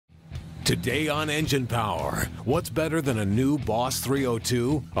Today on Engine Power, what's better than a new Boss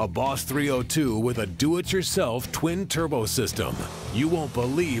 302? A Boss 302 with a do-it-yourself twin turbo system. You won't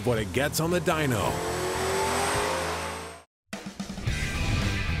believe what it gets on the dyno.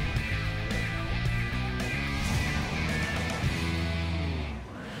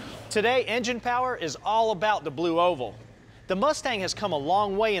 Today, Engine Power is all about the blue oval. The Mustang has come a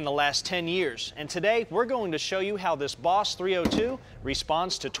long way in the last 10 years, and today we're going to show you how this Boss 302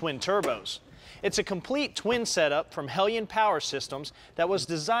 responds to twin turbos. It's a complete twin setup from Hellion Power Systems that was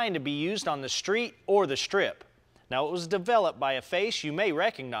designed to be used on the street or the strip. Now, it was developed by a face you may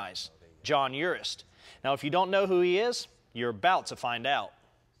recognize, John Urist. Now, if you don't know who he is, you're about to find out.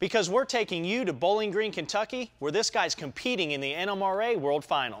 Because we're taking you to Bowling Green, Kentucky, where this guy's competing in the NMRA World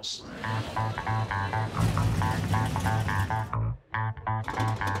Finals.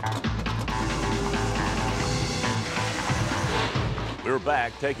 We're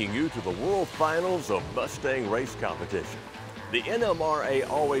back taking you to the World Finals of Mustang race competition. The NMRA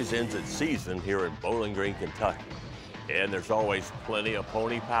always ends its season here in Bowling Green, Kentucky. And there's always plenty of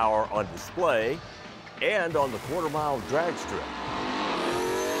pony power on display and on the quarter-mile drag strip.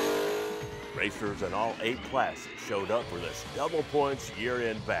 Racers in all 8 classes showed up for this double points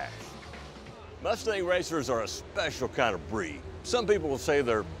year-end bash. Mustang racers are a special kind of breed. Some people will say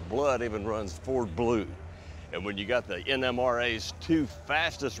their blood even runs Ford blue. And when you got the NMRA's 2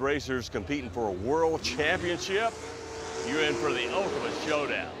 fastest racers competing for a world championship, you're in for the ultimate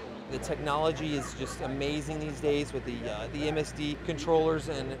showdown. The technology is just amazing these days with the MSD controllers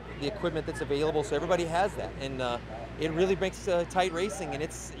and the equipment that's available, so everybody has that. And it really makes tight racing, and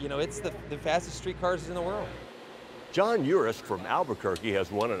it's, you know, it's the fastest street cars in the world. John Urist from Albuquerque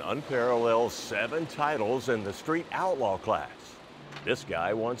has won an unparalleled 7 titles in the street outlaw class. This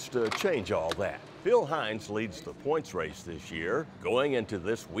guy wants to change all that. Phil Hines leads the points race this year, going into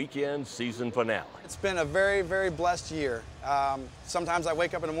this weekend season finale. It's been a very, very blessed year. Sometimes I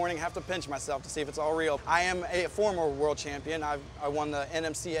wake up in the morning and have to pinch myself to see if it's all real. I am a former world champion. I won the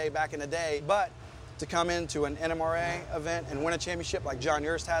NMCA back in the day, but to come into an NMRA event and win a championship like John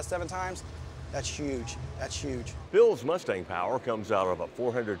Urist has 7 times, that's huge. That's huge. Phil's Mustang power comes out of a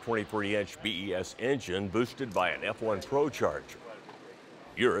 423-inch BES engine boosted by an F1 Pro charger.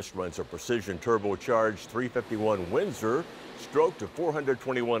 Urist runs a precision turbocharged 351 Windsor, stroked to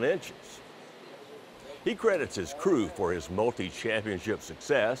 421 inches. He credits his crew for his multi-championship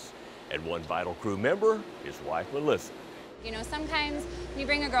success, and one vital crew member, his wife Melissa. You know, sometimes when you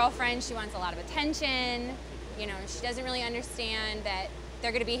bring a girlfriend, she wants a lot of attention. You know, she doesn't really understand that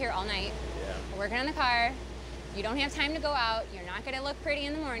they're going to be here all night. Yeah. We're working on the car. You don't have time to go out. You're not going to look pretty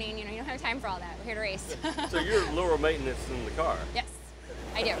in the morning. You know, you don't have time for all that. We're here to race. So you're lower maintenance in the car? Yes,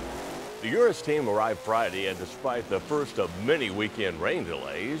 I do. The Urist team arrived Friday, and despite the first of many weekend rain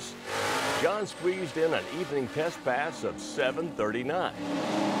delays, John squeezed in an evening test pass of 7:39.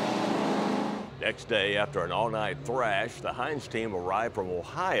 Next day, after an all-night thrash, the Hines team arrived from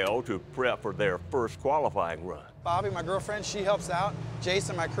Ohio to prep for their first qualifying run. Bobby, my girlfriend, she helps out.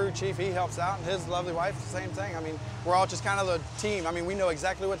 Jason, my crew chief, he helps out, and his lovely wife, the same thing. I mean, we're all just kind of the team. I mean, we know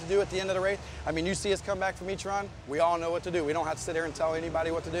exactly what to do at the end of the race. I mean, you see us come back from each run, we all know what to do. We don't have to sit here and tell anybody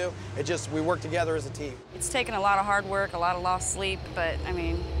what to do. It just, we work together as a team. It's taken a lot of hard work, a lot of lost sleep, but I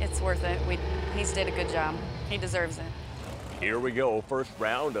mean, it's worth it. He's did a good job. He deserves it. Here we go, first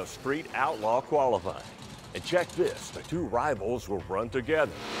round of Street Outlaw qualifying. And check this, the 2 rivals will run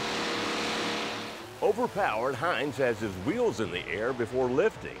together. Overpowered, Hines has his wheels in the air before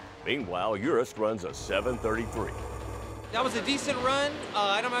lifting. Meanwhile, Urist runs a 7:33. That was a decent run.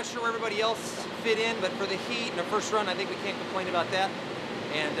 I'm not sure where everybody else fit in, but for the heat and the first run, I think we can't complain about that.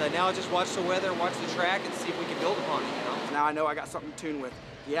 And now I just watch the weather, watch the track, and see if we can build upon it, you know? Now I know I got something to tune with.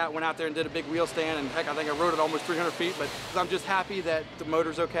 Yeah, I went out there and did a big wheel stand, and heck, I think I rode it almost 300 feet, but I'm just happy that the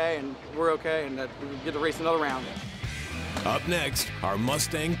motor's okay and we're okay and that we get to race another round. Up next, our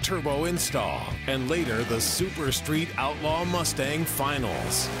Mustang Turbo install, and later the Super Street Outlaw Mustang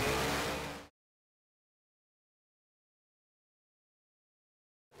Finals.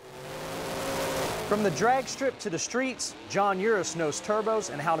 From the drag strip to the streets, John Urist knows turbos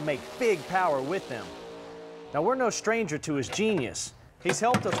and how to make big power with them. Now, we're no stranger to his genius. He's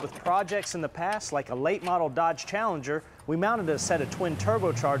helped us with projects in the past, like a late model Dodge Challenger. We mounted a set of twin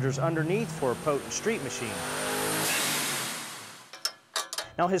turbochargers underneath for a potent street machine.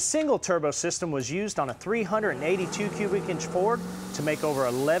 Now, his single turbo system was used on a 382 cubic inch Ford to make over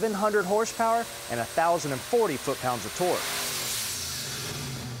 1,100 horsepower and 1,040 foot-pounds of torque.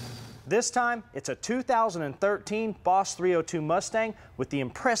 This time, it's a 2013 Boss 302 Mustang with the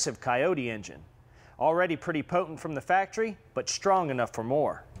impressive Coyote engine. Already pretty potent from the factory, but strong enough for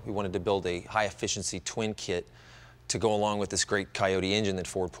more. We wanted to build a high-efficiency twin kit to go along with this great Coyote engine that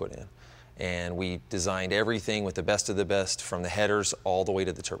Ford put in. And we designed everything with the best of the best, from the headers all the way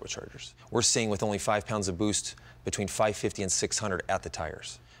to the turbochargers. We're seeing with only 5 pounds of boost between 550 and 600 at the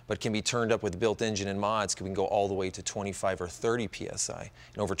tires, but can be turned up with the built engine and mods. We can go all the way to 25 or 30 PSI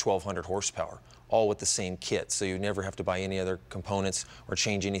and over 1,200 horsepower, all with the same kit. So you never have to buy any other components or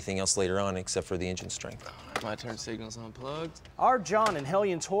change anything else later on except for the engine strength. My turn signal's unplugged. Our John and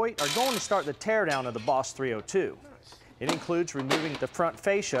Hellion's Hoyt are going to start the teardown of the Boss 302. It includes removing the front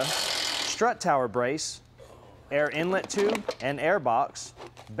fascia, strut tower brace, air inlet tube and air box,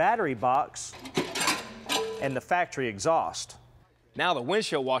 battery box, and the factory exhaust. Now the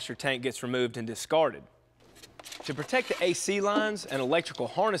windshield washer tank gets removed and discarded. To protect the AC lines and electrical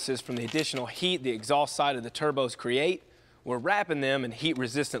harnesses from the additional heat the exhaust side of the turbos create, we're wrapping them in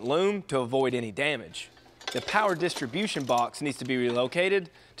heat-resistant loom to avoid any damage. The power distribution box needs to be relocated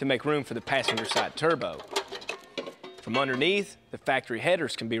to make room for the passenger side turbo. From underneath, the factory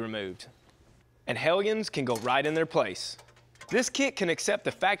headers can be removed, and Hellions can go right in their place. This kit can accept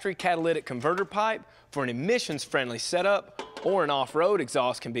the factory catalytic converter pipe for an emissions-friendly setup, or an off-road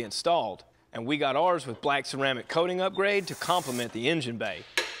exhaust can be installed. And we got ours with black ceramic coating upgrade to complement the engine bay.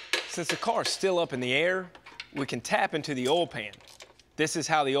 Since the car is still up in the air, we can tap into the oil pan. This is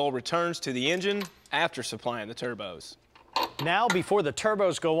how the oil returns to the engine after supplying the turbos. Now, before the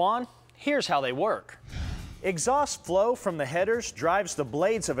turbos go on, here's how they work. Exhaust flow from the headers drives the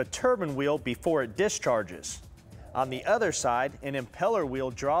blades of a turbine wheel before it discharges. On the other side, an impeller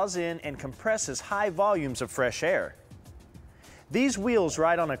wheel draws in and compresses high volumes of fresh air. These wheels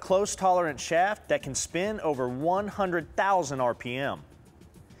ride on a close tolerance shaft that can spin over 100,000 RPM.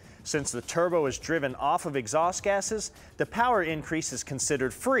 Since the turbo is driven off of exhaust gases, the power increase is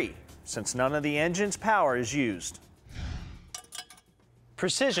considered free, since none of the engine's power is used.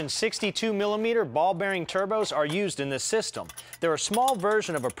 Precision 62mm ball bearing turbos are used in this system. They're a small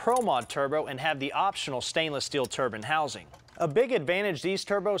version of a Pro Mod turbo and have the optional stainless steel turbine housing. A big advantage these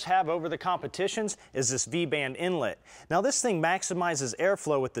turbos have over the competition's is this V-band inlet. Now this thing maximizes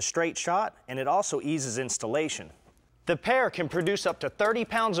airflow with the straight shot, and it also eases installation. The pair can produce up to 30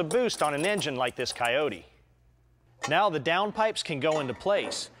 pounds of boost on an engine like this Coyote. Now the downpipes can go into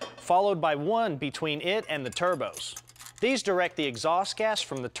place, followed by one between it and the turbos. These direct the exhaust gas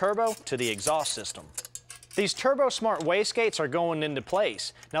from the turbo to the exhaust system. These Turbo Smart wastegates are going into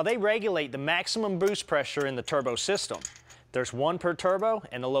place. Now they regulate the maximum boost pressure in the turbo system. There's one per turbo,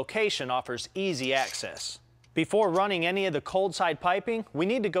 and the location offers easy access. Before running any of the cold side piping, we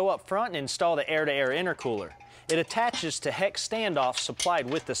need to go up front and install the air-to-air intercooler. It attaches to hex standoffs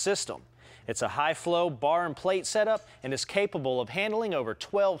supplied with the system. It's a high-flow bar and plate setup and is capable of handling over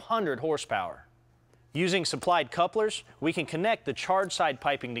 1,200 horsepower. Using supplied couplers, we can connect the charge side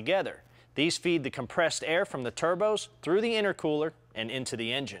piping together. These feed the compressed air from the turbos through the intercooler and into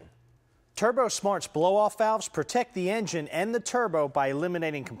the engine. Turbo Smart's blow-off valves protect the engine and the turbo by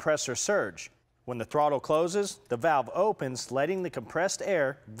eliminating compressor surge. When the throttle closes, the valve opens, letting the compressed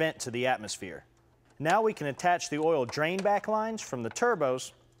air vent to the atmosphere. Now we can attach the oil drain back lines from the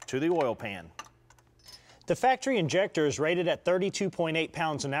turbos to the oil pan. The factory injector is rated at 32.8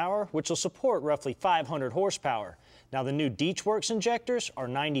 pounds an hour, which will support roughly 500 horsepower. Now the new DeatschWerks injectors are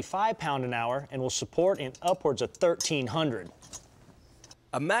 95 pound an hour and will support in upwards of 1,300.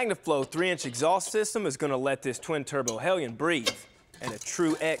 A Magnaflow 3-inch exhaust system is going to let this twin-turbo Hellion breathe, and a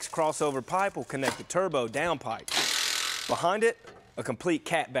true X crossover pipe will connect the turbo downpipe. Behind it, a complete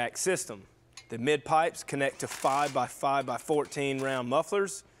catback system. The mid-pipes connect to 5x5x14 round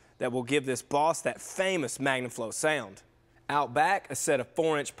mufflers that will give this Boss that famous Magnaflow sound. Out back, a set of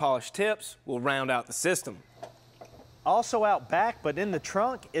 4-inch polished tips will round out the system. Also out back, but in the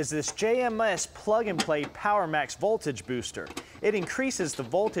trunk, is this JMS plug-and-play PowerMAX voltage booster. It increases the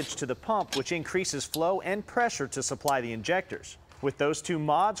voltage to the pump, which increases flow and pressure to supply the injectors. With those two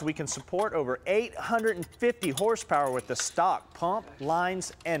mods, we can support over 850 horsepower with the stock pump,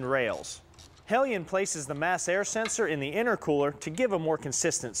 lines, and rails. Hellion places the mass air sensor in the intercooler to give a more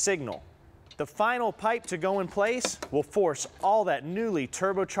consistent signal. The final pipe to go in place will force all that newly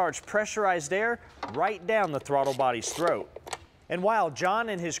turbocharged pressurized air right down the throttle body's throat. And while John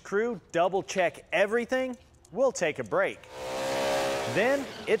and his crew double check everything, we'll take a break. Then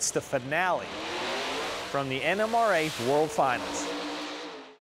it's the finale from the NMRA World Finals.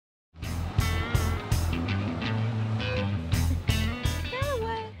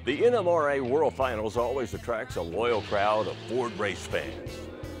 The NMRA World Finals always attracts a loyal crowd of Ford race fans.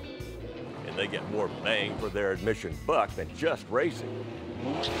 And they get more bang for their admission buck than just racing.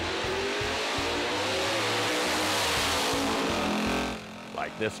 Like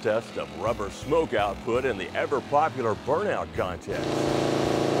like this test of rubber smoke output in the ever-popular burnout contest.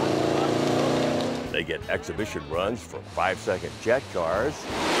 They get exhibition runs for 5-second jet cars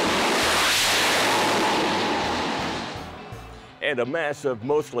and a massive,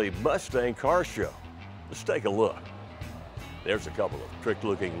 mostly Mustang car show. Let's take a look. There's a couple of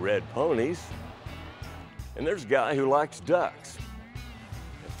trick-looking red ponies, and there's a guy who likes ducks.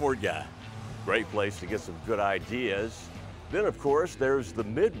 A Ford guy, great place to get some good ideas. Then, of course, there's the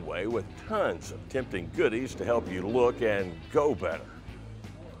Midway with tons of tempting goodies to help you look and go better.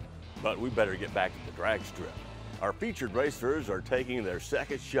 But we better get back to the drag strip. Our featured racers are taking their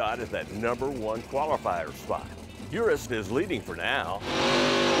second shot at that #1 qualifier spot. Urist is leading for now.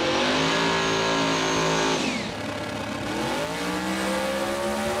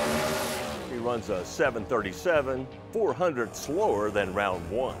 He runs a 737, 400 slower than round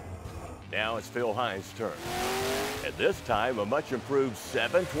 1. Now it's Phil Hines' turn. At this time, a much improved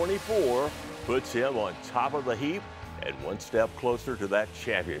 724 puts him on top of the heap and one step closer to that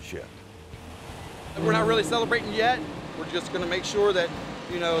championship. We're not really celebrating yet. We're just going to make sure that,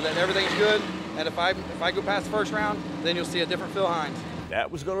 that everything's good. And if I go past the first round, then you'll see a different Phil Hines. That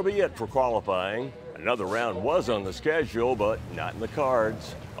was going to be it for qualifying. Another round was on the schedule, but not in the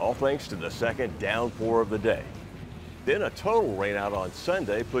cards, all thanks to the second downpour of the day. Then a total rainout on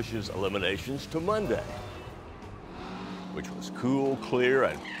Sunday pushes eliminations to Monday, which was cool, clear,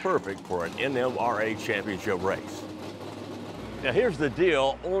 and perfect for an NMRA championship race. Now here's the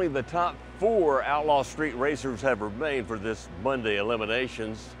deal, only the top 4 Outlaw Street racers have remained for this Monday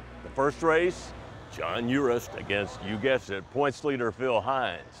eliminations. The first race, John Urist against, you guessed it, points leader Phil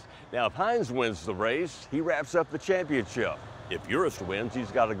Hines. Now if Hines wins the race, he wraps up the championship. If Urist wins,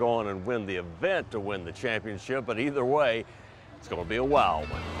 he's got to go on and win the event to win the championship, but either way, it's going to be a wild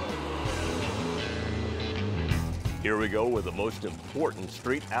one. Here we go with the most important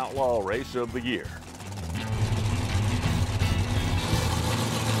street outlaw race of the year.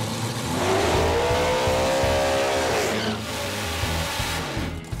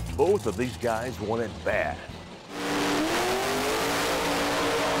 Both of these guys want it bad.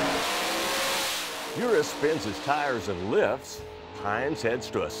 Urist spins his tires and lifts. Hines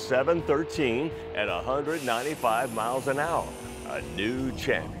heads to a 713 at 195 miles an hour. A new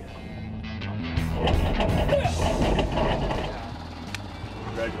champion.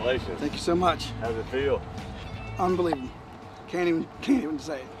 Congratulations. Thank you so much. How's it feel? Unbelievable. Can't even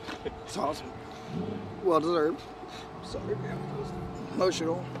say it. It's awesome. Well deserved. Sorry, man. It was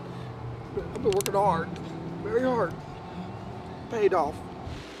emotional. I've been working hard, very hard. Paid off.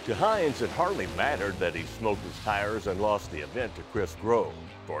 To Hines, it hardly mattered that he smoked his tires and lost the event to Chris Grove.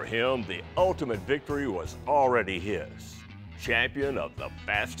 For him, the ultimate victory was already his. Champion of the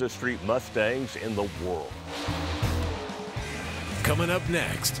fastest street Mustangs in the world. Coming up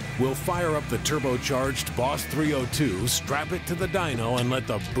next, we'll fire up the turbocharged Boss 302, strap it to the dyno, and let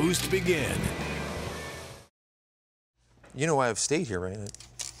the boost begin. You know why I've stayed here, right?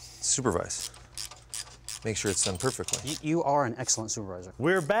 Supervise. Make sure it's done perfectly. You are an excellent supervisor.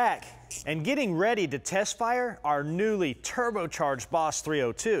 We're back and getting ready to test fire our newly turbocharged Boss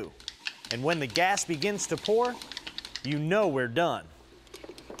 302. And when the gas begins to pour, you know we're done.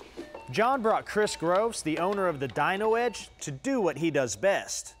 John brought Chris Groves, the owner of the Dyno Edge, to do what he does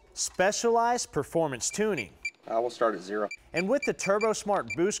best, specialized performance tuning. We'll start at 0. And with the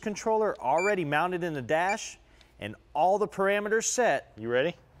TurboSmart boost controller already mounted in the dash and all the parameters set, you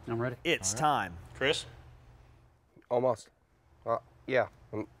ready? I'm ready. It's time. Chris? Almost. Yeah.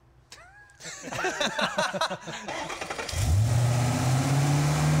 What we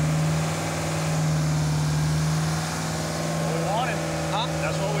wanted. Huh?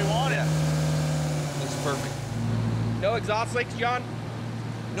 That's what we wanted. Yeah. Looks perfect. No exhaust leaks, John?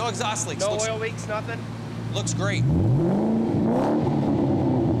 No exhaust leaks. No oil leaks, nothing? Looks great.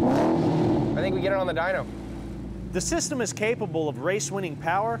 I think we get it on the dyno. The system is capable of race-winning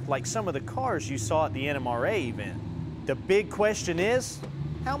power like some of the cars you saw at the NMRA event. The big question is,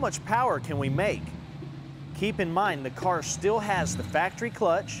 how much power can we make? Keep in mind the car still has the factory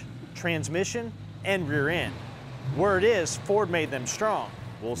clutch, transmission, and rear end. Word is Ford made them strong.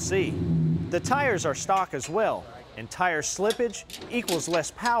 We'll see. The tires are stock as well, and tire slippage equals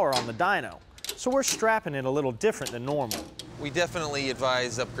less power on the dyno, so we're strapping it a little different than normal. We definitely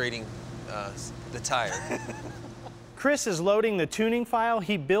advise upgrading the tire. Chris is loading the tuning file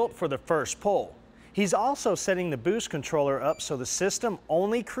he built for the first pull. He's also setting the boost controller up so the system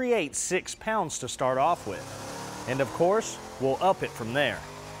only creates 6 pounds to start off with. And of course, we'll up it from there.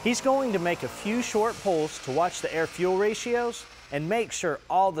 He's going to make a few short pulls to watch the air-fuel ratios and make sure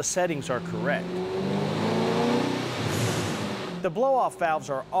all the settings are correct. The blow-off valves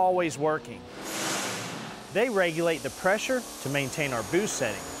are always working. They regulate the pressure to maintain our boost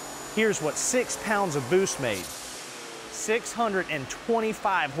setting. Here's what 6 pounds of boost made.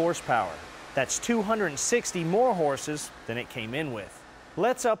 625 horsepower. That's 260 more horses than it came in with.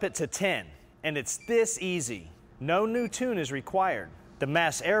 Let's up it to 10, and it's this easy. No new tune is required. The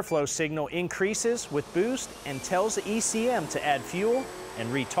mass airflow signal increases with boost and tells the ECM to add fuel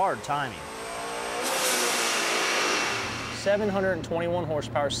and retard timing. 721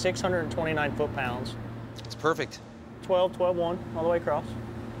 horsepower, 629 foot-pounds. It's perfect. 12, 12-1, all the way across.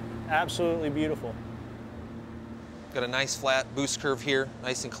 Absolutely beautiful. Got a nice flat boost curve here,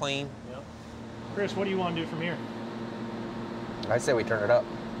 nice and clean. Yep. Chris, what do you want to do from here? I say we turn it up.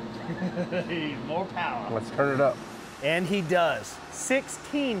 More power. Let's turn it up. And he does.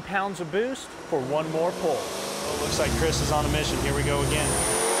 16 pounds of boost for one more pull. Oh, looks like Chris is on a mission. Here we go again.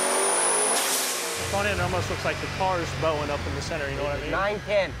 Front end almost looks like the car's bowing up in the center, you know what I mean?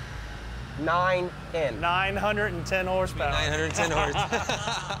 910. 910. 910 horsepower. 910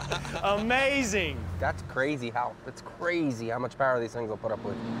 horse. Amazing. That's crazy how much power these things will put up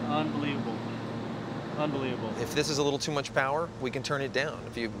with. Unbelievable. Unbelievable. If this is a little too much power, we can turn it down.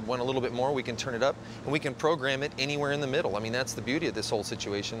 If you want a little bit more, we can turn it up, and we can program it anywhere in the middle. I mean, that's the beauty of this whole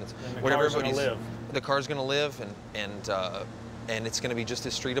situation. It's the car's going to live. The car's going to live, and it's going to be just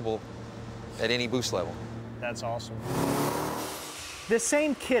as streetable at any boost level. That's awesome. This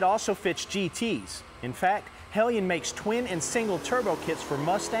same kit also fits GTs. In fact, Hellion makes twin and single turbo kits for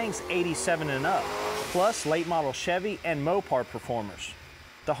Mustangs 87 and up, plus late model Chevy and Mopar performers.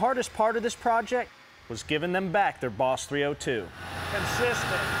 The hardest part of this project was giving them back their Boss 302.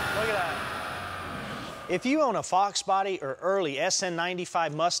 Consistent, look at that. If you own a Fox body or early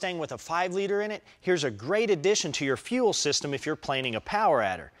SN95 Mustang with a 5-liter in it, here's a great addition to your fuel system if you're planning a power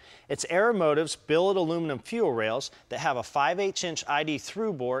adder. It's Aeromotive's billet aluminum fuel rails that have a 5/8" ID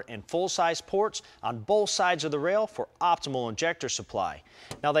through bore and full-size ports on both sides of the rail for optimal injector supply.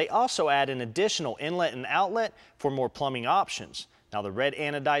 Now they also add an additional inlet and outlet for more plumbing options. Now the red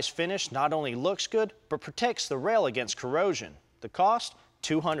anodized finish not only looks good, but protects the rail against corrosion. The cost,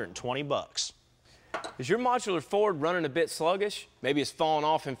 $220. Is your modular Ford running a bit sluggish? Maybe it's falling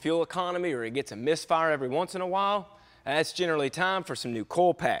off in fuel economy or it gets a misfire every once in a while? That's generally time for some new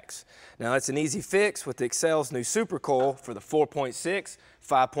coil packs. Now that's an easy fix with Accel's new Super Coil for the 4.6,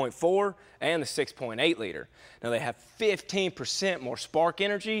 5.4, and the 6.8 liter. Now they have 15% more spark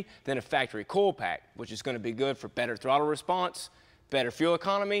energy than a factory coil pack, which is going to be good for better throttle response, better fuel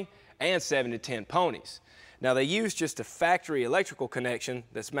economy, and 7 to 10 ponies. Now they use just a factory electrical connection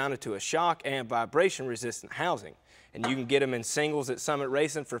that's mounted to a shock and vibration resistant housing. And you can get them in singles at Summit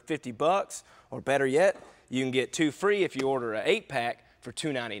Racing for $50, or better yet, you can get 2 free if you order an 8-pack for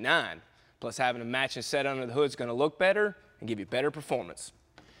 $2.99. Plus having a matching set under the hood is going to look better and give you better performance.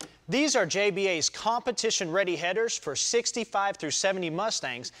 These are JBA's competition-ready headers for 65 through 70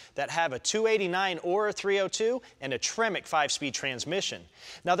 Mustangs that have a 289 or a 302 and a Tremec 5-speed transmission.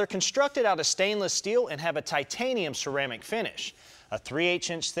 Now they're constructed out of stainless steel and have a titanium ceramic finish. A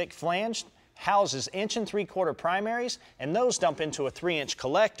 3/8" thick flange houses 1 3/4" primaries, and those dump into a 3-inch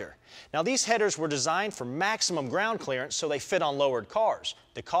collector. Now these headers were designed for maximum ground clearance so they fit on lowered cars.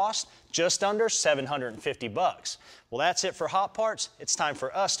 The cost, just under $750. Well, that's it for Hot Parts. It's time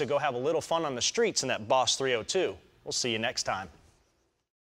for us to go have a little fun on the streets in that Boss 302. We'll see you next time.